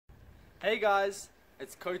Hey guys,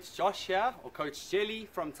 it's Coach Josh here, or Coach Jelly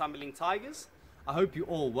from Tumbling Tigerz. I hope you're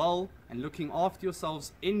all well and looking after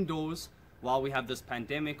yourselves indoors while we have this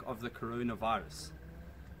pandemic of the coronavirus.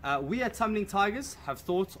 We at Tumbling Tigerz have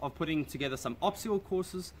thought of putting together some obstacle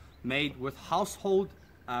courses made with household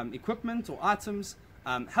equipment or items.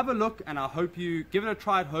 Have a look and I hope you give it a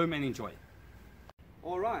try at home and enjoy.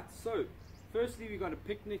 Alright, so firstly we've got a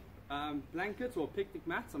picnic blanket or picnic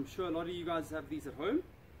mats. I'm sure a lot of you guys have these at home.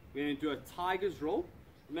 We're going to do a tiger's roll.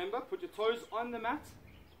 Remember, put your toes on the mat,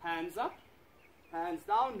 hands up, hands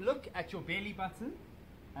down, look at your belly button,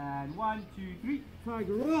 and 1, 2, 3,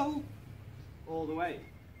 tiger roll, all the way.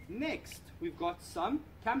 Next, we've got some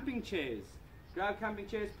camping chairs. Grab camping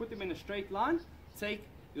chairs, put them in a straight line, take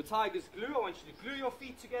your tiger's glue. I want you to glue your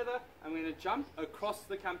feet together, and we're going to jump across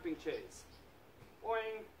the camping chairs.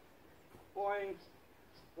 Boing, boing,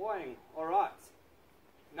 boing. Alright.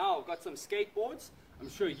 Now, I've got some skateboards. I'm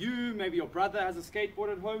sure you, maybe your brother has a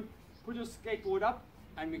skateboard at home. Put your skateboard up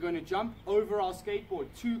and we're going to jump over our skateboard.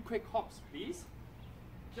 2 quick hops, please.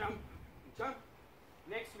 Jump, jump.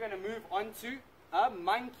 Next we're going to move on to a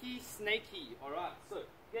monkey snakey. Alright, so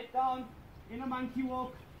get down in a monkey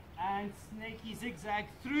walk and snakey zigzag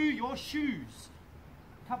through your shoes.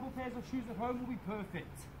 A couple pairs of shoes at home will be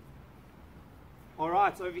perfect.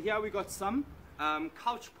 Alright, so over here we got some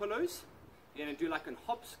couch pillows. You're going to do like a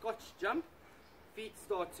hopscotch jump. Feet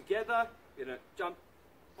start together, you're going to jump,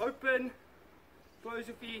 open, close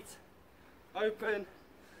your feet, open,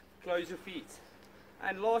 close your feet.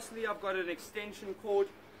 And lastly, I've got an extension cord.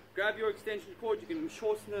 Grab your extension cord, you can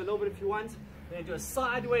shorten it a little bit if you want. We're going to do a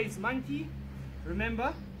sideways monkey.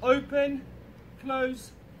 Remember, open,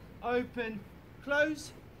 close, open,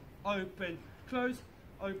 close, open, close,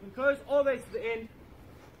 open, close, all the way to the end.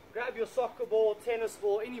 Grab your soccer ball, tennis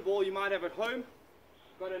ball, any ball you might have at home.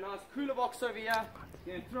 Got a nice cooler box over here.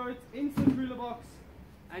 You're going to throw it into the cooler box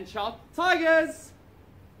and shout, Tigers!